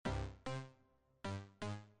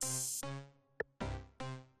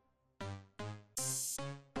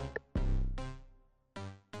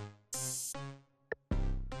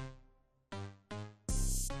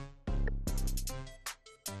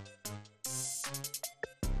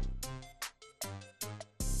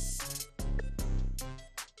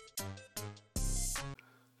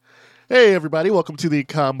Hey everybody, welcome to the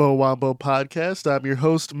Combo Wombo podcast. I'm your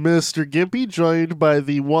host, Mr. Gimpy, joined by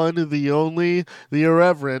the one, the only, the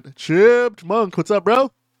irreverent Chipped Monk. What's up,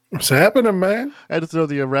 bro? What's happening, man? I had to throw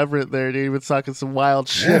the irreverent there, dude. You've been talking some wild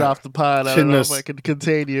shit off the pod. I don't know if I can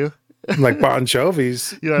contain you. Like Bon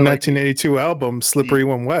Jovi's 1982 album, Slippery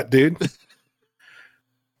When Wet, dude.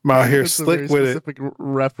 I'm out here slick with it. Specific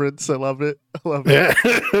reference. I love it. Yeah,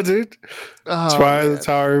 dude. That's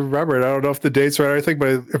how I remember it. I don't know if the date's right or anything, but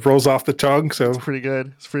it rolls off the tongue. So it's pretty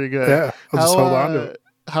good. Yeah, I'll just hold on to it.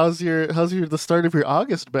 How's the start of your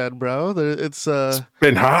August been, bro? It's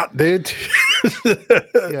been hot, dude.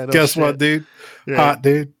 Guess what, dude? Yeah. Hot,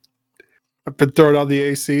 dude. I've been throwing on the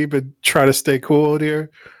AC, been trying to stay cool in here.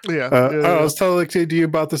 I was telling to you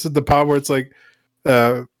about this at the pod where it's like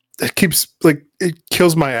it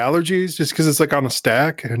kills my allergies just because it's like on a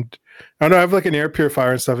stack, and I don't know, I have like an air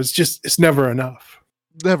purifier and stuff. It's never enough.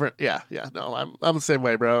 Never, yeah. No, I'm the same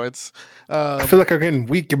way, bro. It's I feel like I'm getting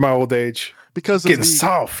weak in my old age because getting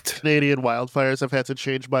soft. Canadian wildfires. I've had to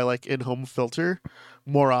change my in-home filter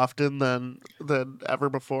more often than ever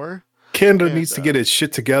before. Canada needs to get its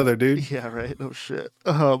shit together, dude. Yeah, right. No shit.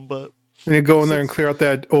 But and you go in there and clear out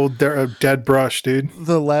that old dead brush, dude.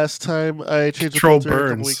 The last time I changed the filter a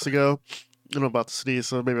couple weeks ago, I don't know about the sneeze,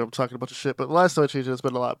 so maybe I'm talking a bunch of shit, but the last time I changed it, it's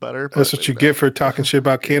been a lot better. That's what you get for talking shit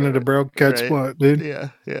about Canada, bro. Guess what, dude? Yeah.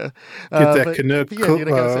 Get that Canuck. Yeah, dude,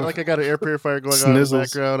 I gotta say, I got an air purifier going on in the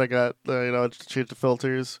background. I got, I just changed the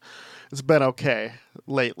filters. It's been okay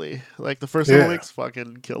lately. Like the first couple weeks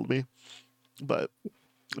fucking killed me. But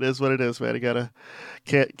it is what it is, man. You gotta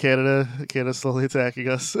Canada slowly attacking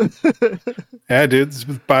us. Yeah, dude.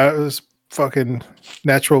 This fucking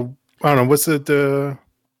natural. I don't know what's the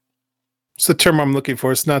term I'm looking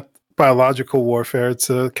for. It's not biological warfare. It's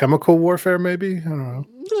a chemical warfare, maye. I don't know.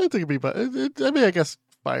 I think it'd be. I guess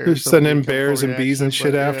fire. They're sending bears and bees and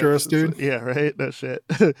shit after us, dude. Yeah, right. No shit.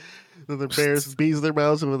 The bears and bees in their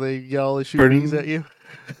mouths, and when they yell, they shoot bees at you.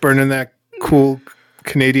 Burning that cool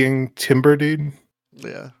Canadian timber, dude.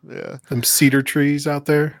 Yeah. Them cedar trees out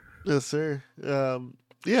there. Yes, sir.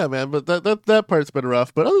 Yeah, man. But that part's been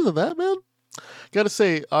rough. But other than that, man, gotta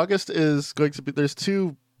say, August is going to be. There's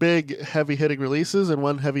two big heavy hitting releases and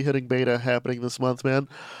one heavy hitting beta happening this month, man.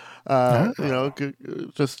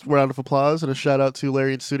 Just a round of applause and a shout out to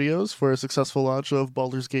Larian Studios for a successful launch of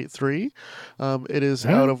Baldur's Gate 3. It is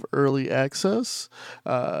out of early access.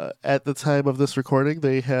 At the time of this recording,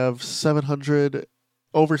 they have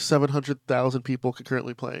over 700,000 people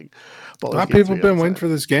concurrently playing. A lot of people have been waiting for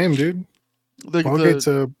this game, dude. Baldur's Gate's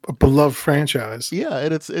a beloved franchise. Yeah,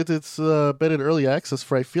 and it's been in early access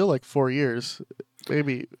for I feel like 4 years.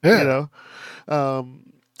 Maybe, So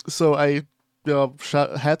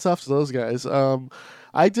hats off to those guys.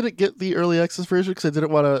 I didn't get the early access version because I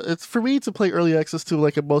didn't want to. It's for me to play early access to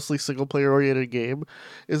like a mostly single player oriented game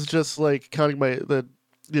is just like counting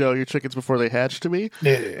your chickens before they hatch to me.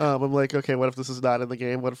 I'm like, okay, what if this is not in the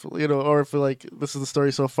game? What if or if like this is the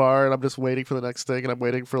story so far and I'm just waiting for the next thing and I'm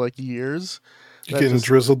waiting for like years. You're getting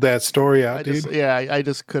drizzled that story out, dude. I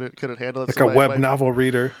just couldn't handle it. Like a web novel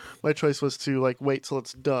reader. My choice was to like wait till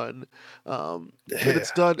it's done. And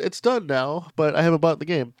it's done now, but I haven't bought the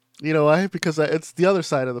game. Because it's the other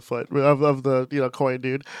side of the foot of the coin,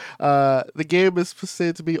 dude. The game is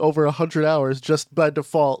said to be over 100 hours just by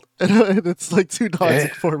default, and it's like too daunting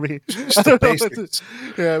for me. Just the basics.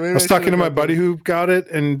 I was talking to my buddy who got it,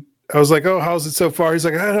 and I was like, "Oh, how's it so far?" He's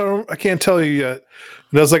like, I can't tell you yet."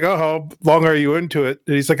 And I was like, "Oh, how long are you into it?"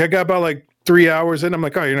 And he's like, "I got about like 3 hours in." I'm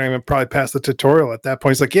like, "Oh, you're not even probably past the tutorial at that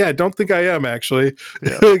point." He's like, "Yeah, I don't think I am actually."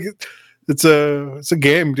 Yeah. It's a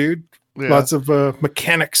game, dude. Yeah. Lots of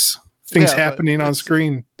mechanics, things happening on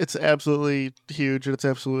screen. It's absolutely huge, and it's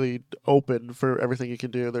absolutely open for everything you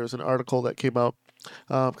can do. There was an article that came out,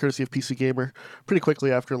 courtesy of PC Gamer, pretty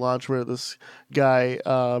quickly after launch, where this guy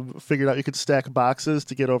figured out you could stack boxes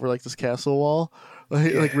to get over like this castle wall,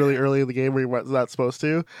 like really early in the game where you're not supposed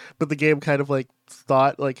to. But the game kind of like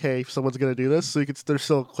thought like, hey, someone's gonna do this, so there's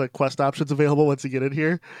still like quest options available once you get in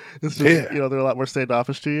here. It's just they're a lot more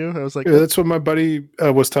standoffish to you. I was like, that's what my buddy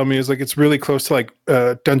was telling me. Is like it's really close to like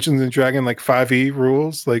Dungeons and Dragons like 5e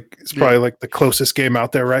rules. Like it's probably like the closest game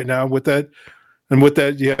out there right now with that. And with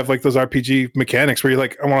that, you have like those RPG mechanics where you're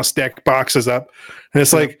like, I want to stack boxes up, and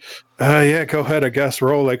it's like, go ahead, I guess,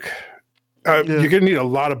 roll. Like you're gonna need a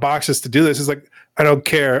lot of boxes to do this. It's like, I don't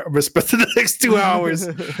care. I'm gonna spend the next 2 hours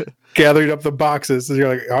gathering up the boxes. And you're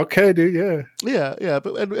like, okay, dude, yeah.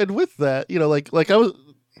 But and with that, like I was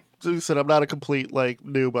said, I'm not a complete like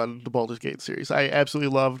noob on the Baldur's Gate series. I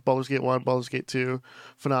absolutely loved Baldur's Gate 1, Baldur's Gate 2,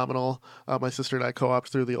 phenomenal. My sister and I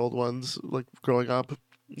co-opted through the old ones like growing up.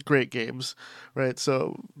 Great games, right?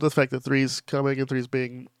 So the fact that 3's coming and 3's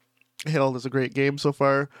being hailed as a great game so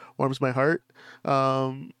far warms my heart.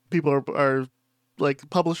 People are like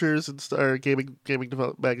publishers and or gaming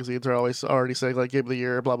magazines are always already saying like game of the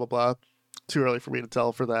year, blah blah blah. Too early for me to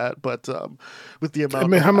tell for that, but with the amount, I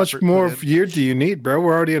mean, of how much effort more put in, year do you need, bro?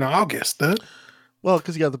 We're already in August. Huh? well,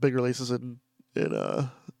 because you got the big releases in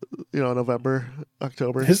November,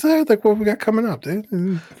 October. Is there like what we got coming up,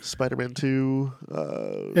 dude? Spider-Man 2.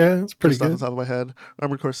 Yeah, it's pretty just off good. the top of my head.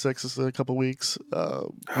 Armored Core 6 is in a couple weeks.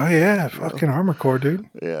 Oh yeah, fucking Armor Core, dude.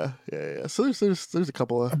 Yeah. So there's a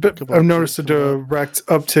couple of. I've noticed a direct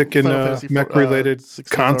uptick in mech related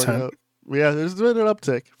content. Yeah, there's been an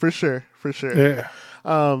uptick for sure. Yeah.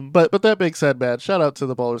 But that being said, man, shout out to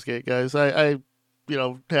the Baldur's Gate guys. I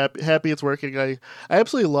happy it's working. I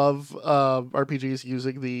absolutely love RPGs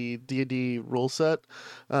using the D&D rule set.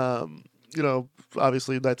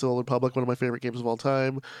 Obviously Knights of the Old Republic, one of my favorite games of all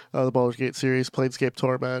time. The Baldur's Gate series, Planescape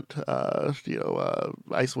Torment,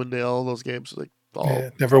 Icewind Dale, those games like all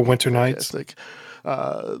Neverwinter Nights.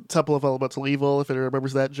 Temple of Elemental Evil, if anyone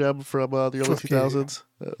remembers that gem from the early 2000s.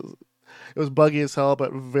 It was buggy as hell,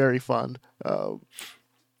 but very fun. So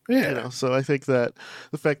I think that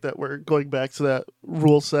the fact that we're going back to that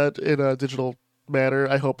rule set in a digital manner,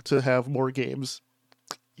 I hope to have more games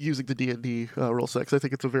using the D&D rule set. 'Cause I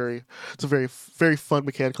think it's a very very fun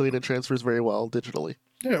mechanically, and it transfers very well digitally.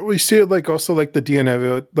 Yeah, we see it like also like the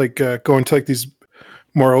D&D, like going to like these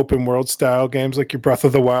more open world style games, like your Breath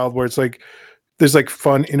of the Wild, where it's like there's like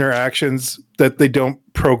fun interactions that they don't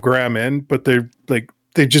program in, but they're like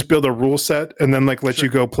they just build a rule set and then like let you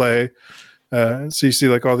go play. So you see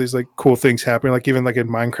like all these like cool things happening, like even like in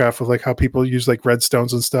Minecraft with like how people use like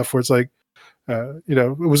redstones and stuff, where it's like,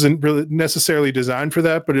 it wasn't really necessarily designed for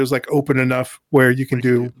that, but it was like open enough where you can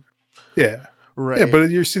do, right. Yeah, but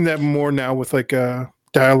you're seeing that more now with like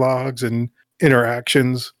dialogues and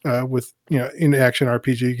interactions with in action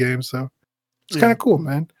RPG games. So it's kind of cool,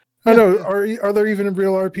 man. I know. Are there even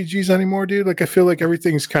real RPGs anymore, dude? Like I feel like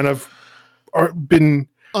everything's kind of been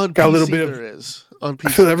on got PC, a little bit there is on PC. I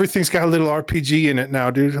feel everything's got a little RPG in it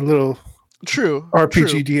now, dude. A little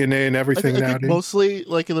RPG DNA and everything I now, think dude. mostly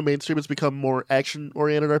like in the mainstream, it's become more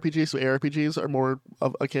action-oriented RPGs. So ARPGs are more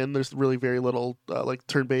akin. There's really very little like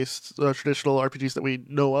turn-based traditional RPGs that we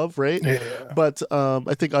know of, right? Yeah. But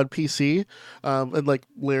I think on PC, and like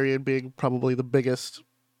Larian being probably the biggest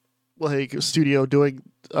like studio doing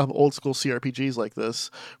old school CRPGs like this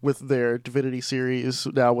with their Divinity series,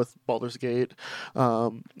 now with Baldur's Gate.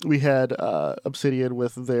 We had Obsidian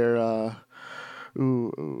with their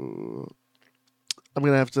I'm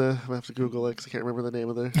gonna have to Google it because I can't remember the name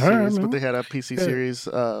of their series, but they had a PC series.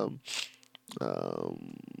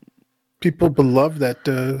 People beloved that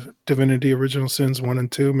Divinity Original Sins 1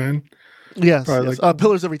 and 2, man. Yes.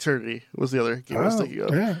 Pillars of Eternity was the other game I was thinking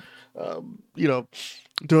of. Yeah.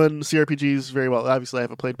 Doing CRPGs very well. Obviously, I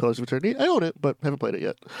haven't played Pillars of Eternity. I own it, but haven't played it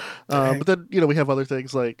yet. But then, we have other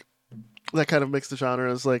things like that kind of mix the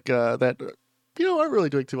genres, like that, aren't really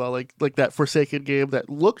doing too well. Like that Forsaken game that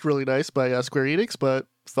looked really nice by Square Enix, but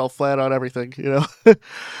fell flat on everything, Yeah,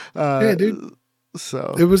 dude.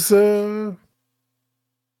 So it was, it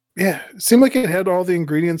seemed like it had all the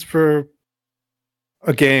ingredients for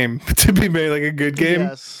a game to be made, like a good game.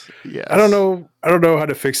 Yes. I don't know how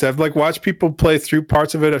to fix that. I've like watched people play through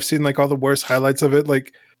parts of it. I've seen like all the worst highlights of it.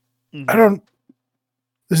 Like,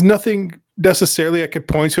 there's nothing necessarily I could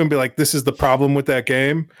point to and be like, this is the problem with that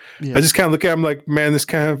game. Yeah. I just kind of look at them like, man,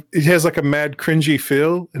 it has like a mad cringy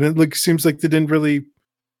feel. And it like seems like they didn't really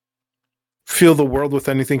fill the world with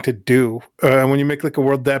anything to do. When you make like a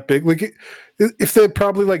world that big, like if they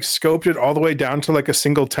probably like scoped it all the way down to like a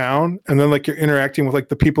single town, and then like you're interacting with like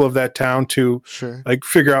the people of that town to like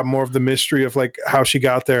figure out more of the mystery of like how she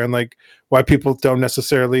got there and like why people don't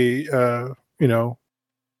necessarily want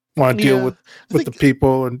to deal with the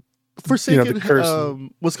people and Forsaken the curse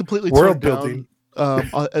was completely world building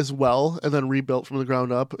as well, and then rebuilt from the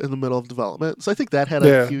ground up in the middle of development. So I think that had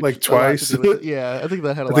a huge, like twice. I think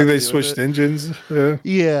that had. I think they switched engines.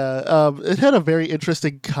 It had a very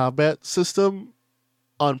interesting combat system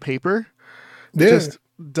on paper. Yeah.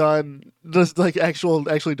 Just like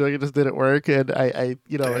actually doing it just didn't work, and I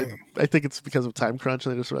think it's because of time crunch,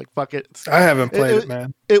 and they just were like, fuck it. I haven't played it,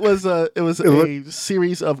 man. It was a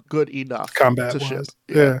series of good enough combat to ship.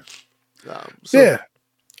 Yeah.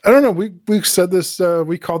 I don't know. We said this.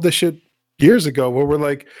 We called this shit years ago, where we're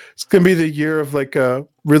like, it's gonna be the year of like a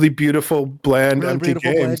really beautiful, bland, really empty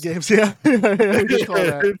beautiful games. bland games. Yeah, we did call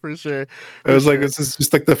that for sure. I was like, this is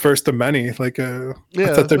just like the first of many. Like, I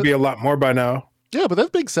thought there'd be a lot more by now. Yeah, but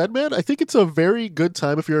that being said, man, I think it's a very good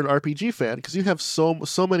time if you're an RPG fan because you have so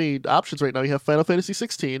many options right now. You have Final Fantasy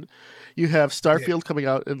 16, you have Starfield coming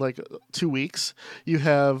out in like 2 weeks. You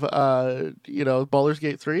have Baldur's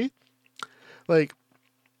Gate 3. Like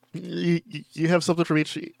you have something from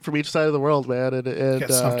each side of the world, man, and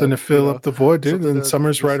got something to fill up the void, dude. And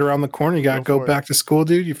summer's right around the corner. You got to go back to school,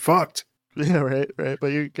 dude. You fucked. Yeah, right. But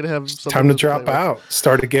you're gonna have time to drop out,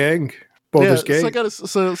 start a gang. Baldur's Gate.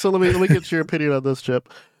 So let me get your opinion on this, Chip.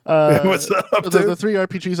 What's up? The 3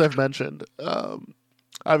 RPGs I've mentioned.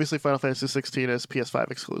 Obviously, Final Fantasy 16 is PS5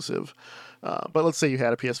 exclusive, but let's say you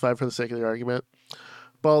had a PS5 for the sake of the argument.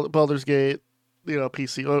 Baldur's Gate,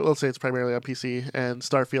 PC. Let's say it's primarily on PC, and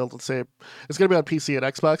Starfield. Let's say it's going to be on PC and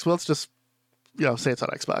Xbox. Well, let's just say it's on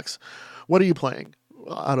Xbox. What are you playing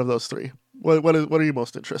out of those 3? What are you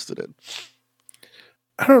most interested in?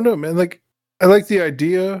 I don't know, man. Like, I like the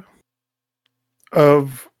idea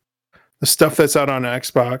of the stuff that's out on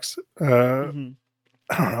Xbox. I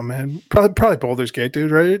don't know, man. Probably Baldur's Gate,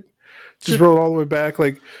 dude, right? Just roll all the way back.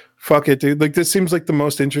 Like, fuck it, dude. Like, this seems like the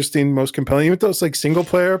most interesting, most compelling, even though it's like single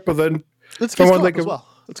player, but then it's co-op like as well.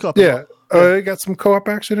 It's co-op. Yeah. You got some co-op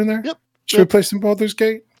action in there? Yep. Should we play some Baldur's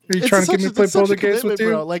Gate? Are you trying to get me to play Baldur's Gate with you?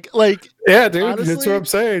 Bro. Like, yeah, dude. Honestly, that's what I'm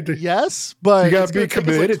saying. Yes, but you gotta be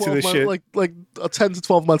committed to this shit. Like 10 to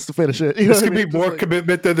 12 months to finish it. This could be more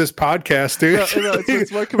commitment than this podcast, dude.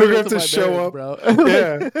 It's more commitment to show marriage, up, bro.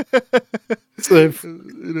 Yeah. It's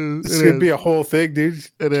gonna be a whole thing, dude.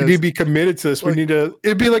 You need to be committed to this.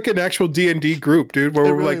 It'd be like an actual D&D group, dude,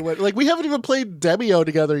 where we're like we haven't even played Demio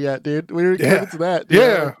together yet, dude. We were committed to that.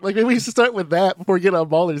 Yeah. Like maybe we should start with that before we get on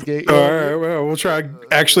Baldur's Gate. All right, well, we'll try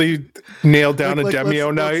actually nail down a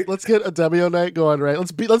Demio night. Let's get a Demio night going, right?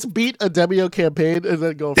 Let's beat a Demio campaign and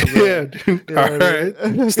then go from there. Yeah, dude. All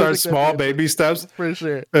right. Start small, baby steps. For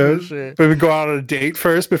sure. Maybe go out on a date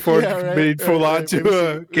first before committing full on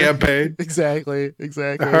to a campaign. Exactly.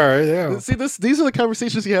 All right, yeah. See, these are the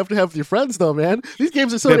conversations you have to have with your friends, though, man. These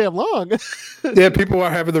games are so damn long. Yeah, people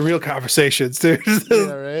are having the real conversations, dude.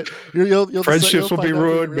 Yeah, right. You'll Friendships will be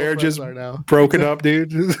ruined. Marriages broken up,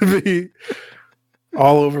 dude.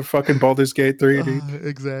 All over fucking Baldur's Gate 3, dude.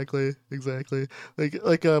 Exactly.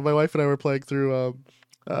 Like my wife and I were playing through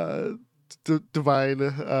Divine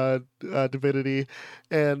Divinity,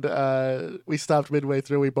 and we stopped midway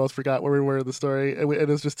through. We both forgot where we were in the story, and it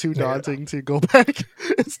was just too daunting to go back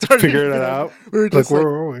and start figuring it out. We were just where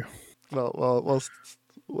were we? Well,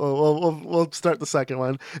 we'll start the second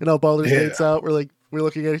one, and now Baldur's Gate's out. We're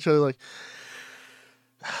looking at each other like,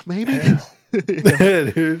 maybe. Yeah,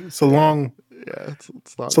 dude, it's a long. Yeah,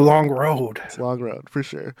 it's a long road. It's a long road for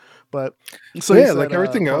sure. But so yeah, like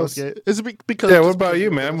everything else. Is it because? Yeah. What about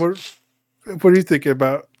you, man? What are you thinking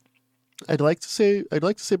about? I'd like to say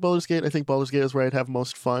Baldur's Gate. I think Baldur's Gate is where I'd have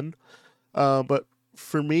most fun. But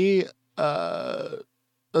for me,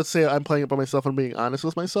 let's say I'm playing it by myself and being honest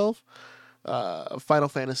with myself. Final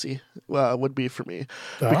Fantasy would be for me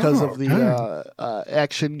because of the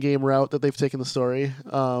action game route that they've taken the story.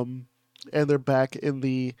 And they're back in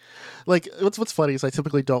the what's funny is I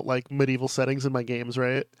typically don't like medieval settings in my games,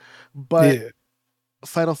 right? But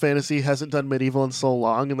Final Fantasy hasn't done medieval in so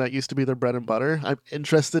long, and that used to be their bread and butter. I'm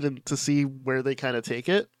interested to see where they kind of take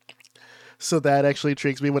it. So that actually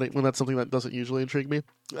intrigues me when that's something that doesn't usually intrigue me.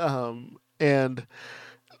 And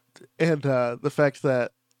the fact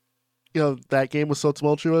that that game was so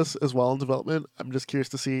tumultuous as well in development, I'm just curious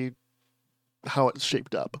to see how it's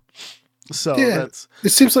shaped up. So it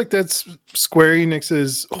seems like that's Square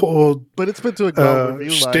Enix's whole, but it's been doing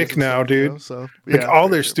shtick now, dude. So all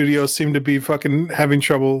their studios seem to be fucking having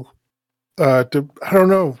trouble. I don't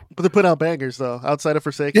know, but they put out bangers though. Outside of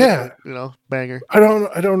Forsaken, banger.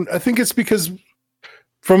 I think it's because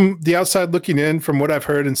from the outside looking in, from what I've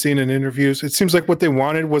heard and seen in interviews, it seems like what they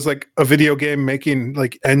wanted was like a video game making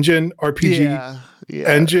like engine RPG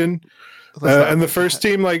engine. And the first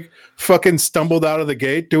team fucking stumbled out of the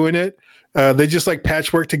gate doing it. They just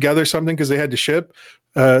patchwork together something because they had to ship.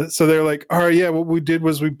 So they're like, all right, yeah, what we did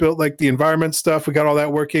was we built the environment stuff. We got all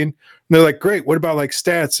that working. And they're like, great. What about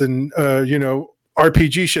stats and,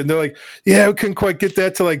 RPG shit? And they're like, yeah, we couldn't quite get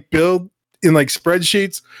that to build in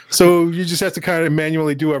spreadsheets. So you just have to kind of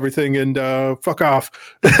manually do everything and fuck off.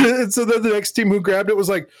 And so then the next team who grabbed it was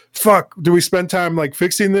like, fuck, do we spend time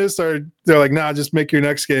fixing this? Or they're like, nah, just make your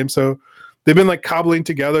next game. So they've been cobbling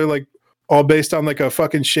together all based on a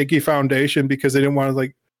fucking shaky foundation because they didn't want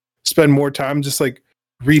to spend more time just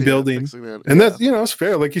rebuilding. Fixing that. And that, it's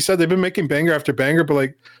fair. Like you said, they've been making banger after banger, but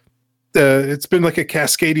like it's been like a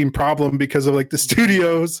cascading problem because of like the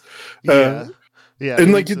studios. Yeah.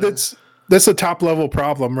 And like that's a top level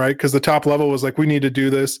problem, right? Because the top level was like, we need to do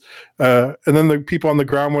this. And then the people on the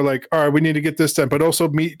ground were like, all right, we need to get this done, but also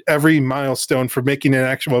meet every milestone for making an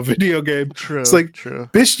actual video game. True. It's like, true.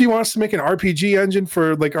 Bitch, do you want us to make an RPG engine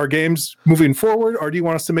for like our games moving forward? Or do you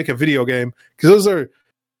want us to make a video game? Because those are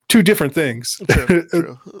two different things.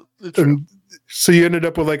 True. And so you ended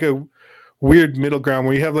up with like a weird middle ground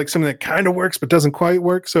where you have like something that kind of works but doesn't quite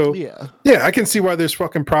work. So yeah, I can see why there's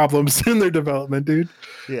fucking problems in their development, dude.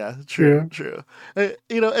 Yeah, true.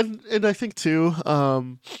 And I think too.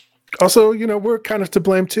 Also, we're kind of to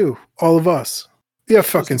blame too, all of us. Yeah,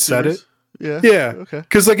 fucking said it. Yeah. Okay.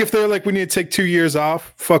 Because like if they're like, we need to take 2 years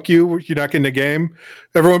off, fuck you, you're not getting the game.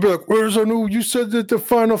 Everyone would be like, where's our new? You said that the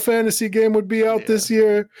Final Fantasy game would be out this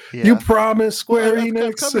year. Yeah. You promised Square Enix.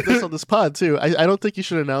 I've covered this on this pod too. I don't think you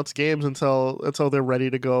should announce games until they're ready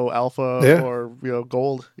to go alpha or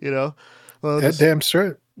gold. Well, damn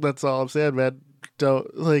straight. That's all I'm saying, man.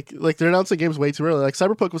 Don't like they're announcing games way too early. Like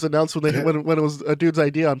Cyberpunk was announced when it was a dude's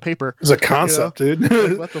idea on paper. It was a concept, dude.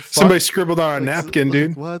 Like, what the fuck? Somebody scribbled on a napkin,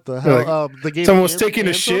 dude. What the hell? Like, the game. Someone was taking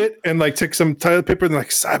a shit and like took some toilet paper and like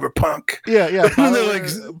Cyberpunk. Yeah. And they're like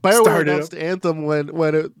BioWare announced Anthem when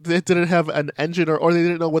it didn't have an engine or they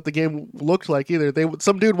didn't know what the game looked like either.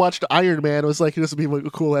 Some dude watched Iron Man, was like, this would be like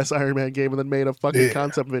a cool ass Iron Man game, and then made a fucking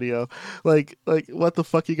concept video. Like what the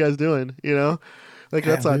fuck you guys doing? Like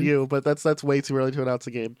that's on you, but that's way too early to announce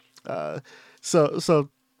a game. So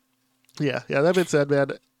yeah. That being said,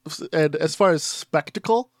 man, and as far as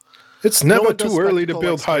spectacle, it's never too early to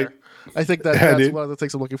build hype. I think that's one of the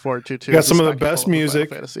things I'm looking forward to too. You got some of the best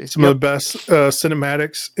music, some of the best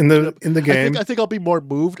cinematics in the game. I think I'll be more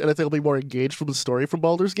moved, and I think I'll be more engaged from the story from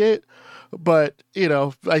Baldur's Gate. But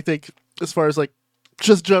I think as far as like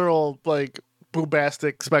just general like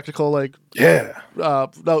bombastic spectacle, like no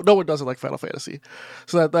one does it like Final Fantasy,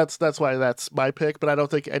 so that's why that's my pick. But I don't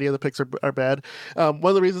think any of the picks are bad. One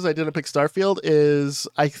of the reasons I didn't pick Starfield is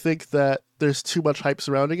I think that there's too much hype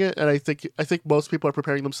surrounding it, and I think most people are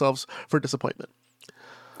preparing themselves for disappointment.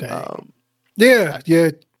 Yeah,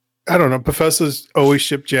 I don't know. Bethesda's always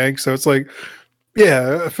ship jank, so it's like,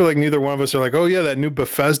 I feel like neither one of us are like, oh yeah, that new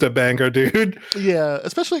Bethesda banger, dude. Yeah,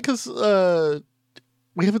 especially because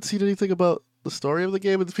we haven't seen anything about the story of the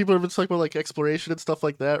game, and people have been talking about like exploration and stuff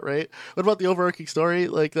like that, right? What about the overarching story?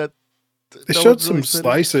 Like that they showed some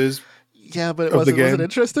slices. Yeah, but was it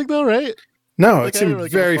interesting though, right? No, it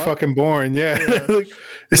seemed very fucking boring. Yeah,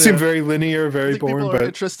 it seemed very linear, very boring. People are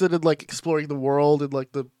interested in like exploring the world and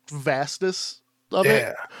like the vastness of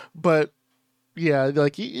it. But yeah,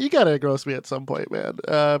 like you gotta engross me at some point, man.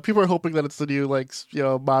 People are hoping that it's the new like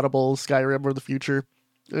moddable Skyrim or the future,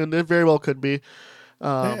 and it very well could be.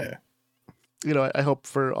 I hope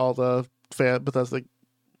for all the Bethesda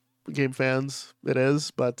game fans it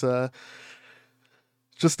is, but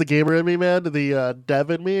just the gamer in me, man, the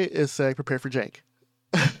dev in me is saying prepare for jank.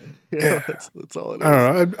 That's all it is. I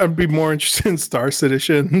don't know. I'd be more interested in Star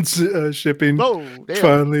Citizen's shipping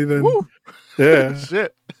finally than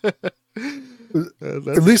shit.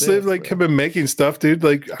 At least they've like been making stuff, dude.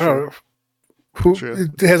 Like I don't know.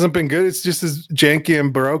 It hasn't been good. It's just as janky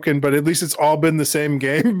and broken, but at least it's all been the same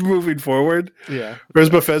game moving forward. Yeah. Whereas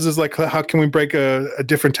Bethesda's like, how can we break a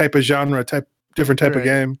different type of genre, different type of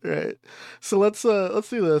game? Right. So let's do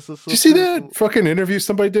this. Did you see that fucking interview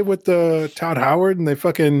somebody did with Todd Howard, and they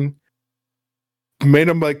fucking made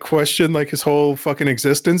him like question like his whole fucking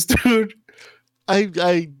existence, dude?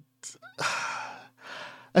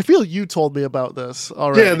 I feel you told me about this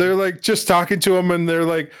already. Yeah, they're like just talking to him, and they're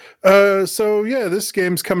like, so yeah, this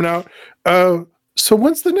game's coming out. So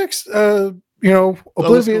when's the next, Oblivion,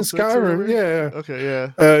 Skyrim? Yeah. Okay,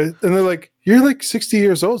 yeah. And they're like, you're like 60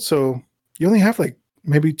 years old, so you only have like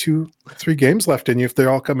maybe 2-3 games left in you if they're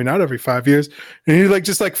all coming out every 5 years. And he like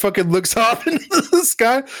just like fucking looks off into the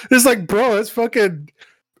sky. It's like, bro, that's fucking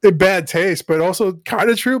in bad taste, but also kind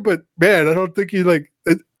of true. But man, I don't think you like.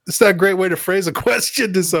 It's not a great way to phrase a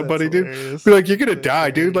question to somebody, dude. Be like, you're gonna die,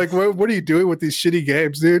 dude. Like, what are you doing with these shitty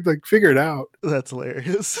games, dude? Like, figure it out. That's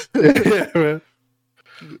hilarious. Yeah, man.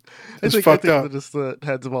 I think that just the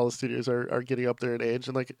heads of all the studios are getting up there in age,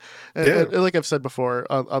 and like I've said before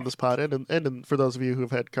on this pod, and for those of you who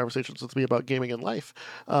have had conversations with me about gaming and life,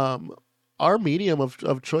 our medium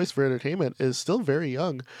of choice for entertainment is still very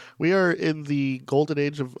young. We are in the golden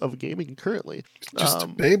age of gaming currently. Just a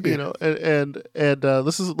baby, and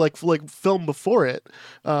this is like film before it.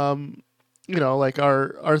 Like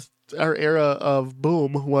our our era of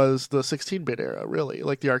boom was the 16-bit era, really,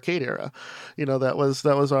 like the arcade era. That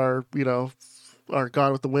was our our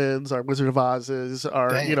Gone with the Winds, our Wizard of Oz's, our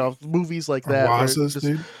Dang. movies like Or that, where Wazas, just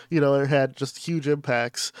dude. it had just huge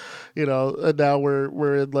impacts. And now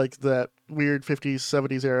we're in like that weird 50s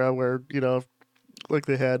 70s era where like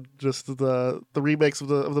they had just the remakes of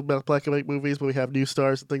the black and white movies, but we have new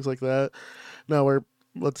stars and things like that. Now we're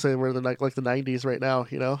let's say we're in like the 90s right now,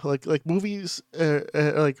 like movies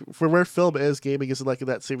like for where film is, gaming is like in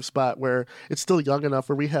that same spot where it's still young enough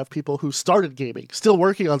where we have people who started gaming still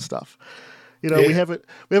working on stuff. We Yeah.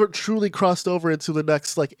 haven't truly crossed over into the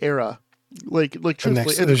next like era, like The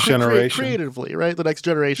truthfully next and generation. creatively, right? The next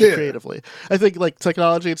generation Yeah. creatively. I think like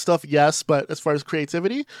technology and stuff, yes, but as far as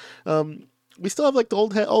creativity, we still have like the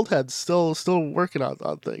old heads still working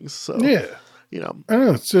on things. So Yeah. I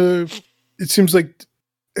don't know. It seems like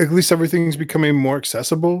at least everything's becoming more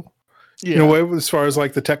accessible in a yeah, way, as far as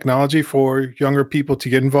like the technology for younger people to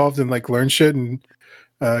get involved and like learn shit and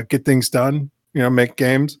get things done. Make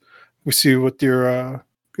games. We see what your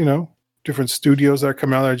different studios that are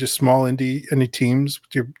coming out that are just small indie teams.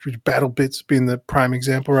 Your Battle Bits being the prime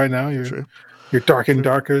example right now. true. Your Dark and True.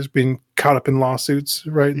 Darkers being caught up in lawsuits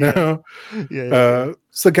right Yeah. now. Yeah.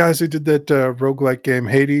 It's the guys who did that roguelike game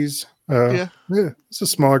Hades. Yeah. It's a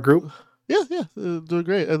smaller group. Yeah. Doing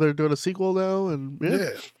great, and they're doing a sequel now, and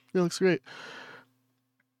it looks great.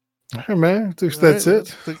 All right, man. That's Right,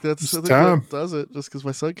 it. I think time. that does it. Just because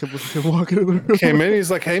my son came walking in the room. Came in, he's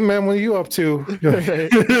like, "Hey, man, what are you up to?"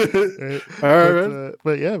 Right. All right, man.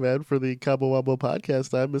 But yeah, man, for the Cabo Wombo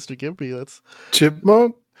podcast, I'm Mr. Gimpy. That's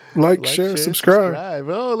Chipmunk. Like, share, subscribe.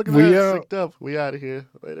 Oh, look at We that. out. Synced up. We out of here.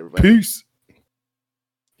 Later, everybody. Peace.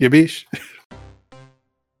 Yabish.